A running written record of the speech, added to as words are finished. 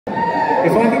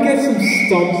If I could get some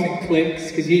stomps and clicks,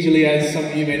 because usually, as some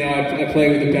of you may know, I play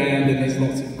with a band and there's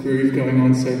lots of groove going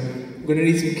on, so I'm going to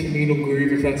need some communal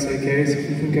groove if that's okay. So if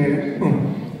you can go,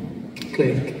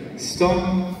 click,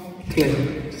 stomp,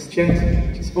 click, just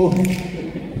gentle, just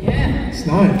yeah, it's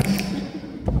nice.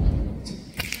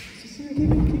 Just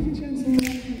keep it gentle.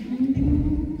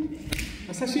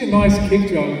 That's actually a nice kick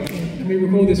drum. Can we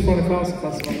record this front of class if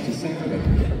that's fine? Just sample it.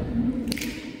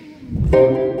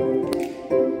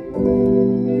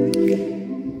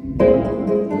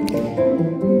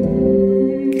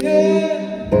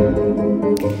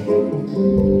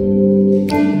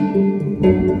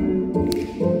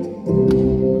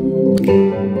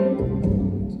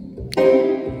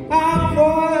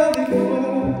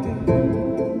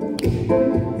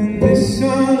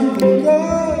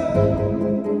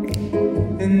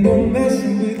 And no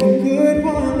messing with the good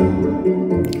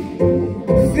one.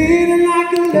 Feeling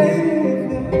like a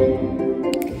lady.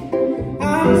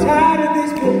 I'm tired of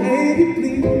this behavior,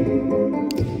 please.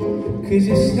 'Cause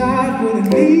it's not what I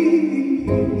need.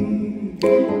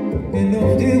 And no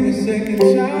deal with second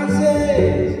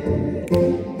chances.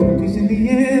 'Cause in the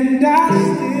end I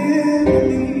still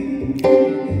believe.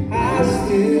 I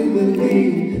still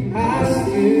believe. I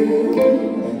still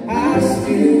believe. I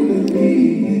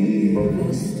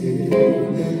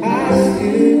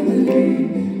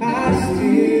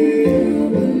still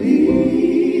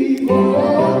believe.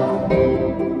 Oh.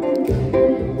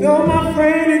 Though my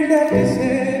friend had left his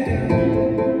head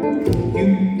down, you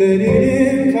let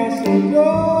it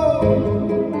impossible.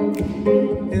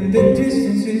 And the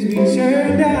distances we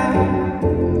turned out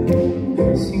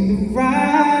seem to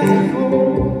rise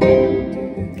home.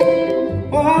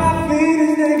 All I feel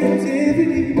is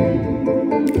negativity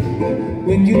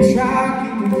when you try to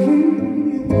keep it free.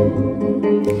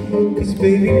 'Cause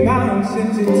baby, my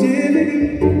sensitivity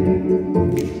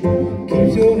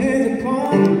keeps your hands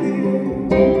upon me.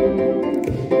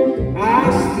 I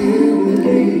still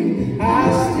believe, I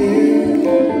still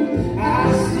believe, I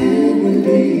still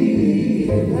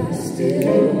believe,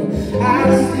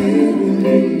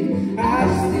 I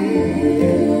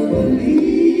still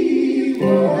believe. Oh.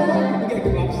 We get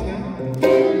claps now.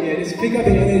 Yeah, just pick up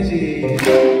the energy.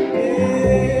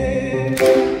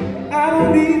 I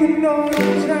don't even know what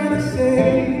I'm trying to say.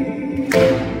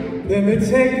 Let me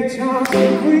take a chance to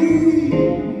breathe.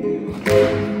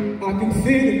 I can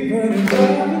feel it burning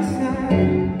down inside.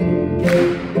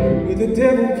 With the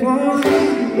devil plunged to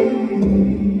see.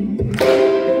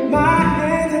 My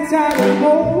hands are tied and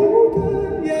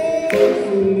open, yeah.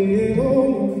 So lay it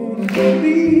all in front of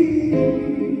me.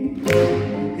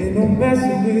 Ain't no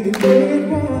messing with the good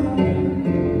one.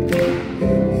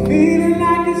 Feeling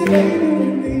like it's later.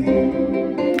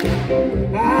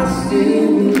 I still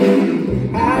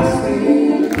believe, I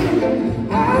still believe,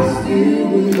 I still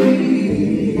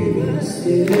believe,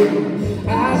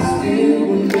 I still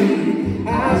believe,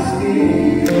 I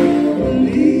still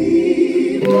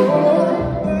believe, oh,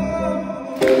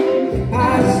 I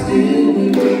still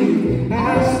believe, I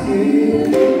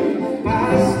still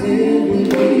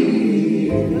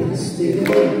believe, I still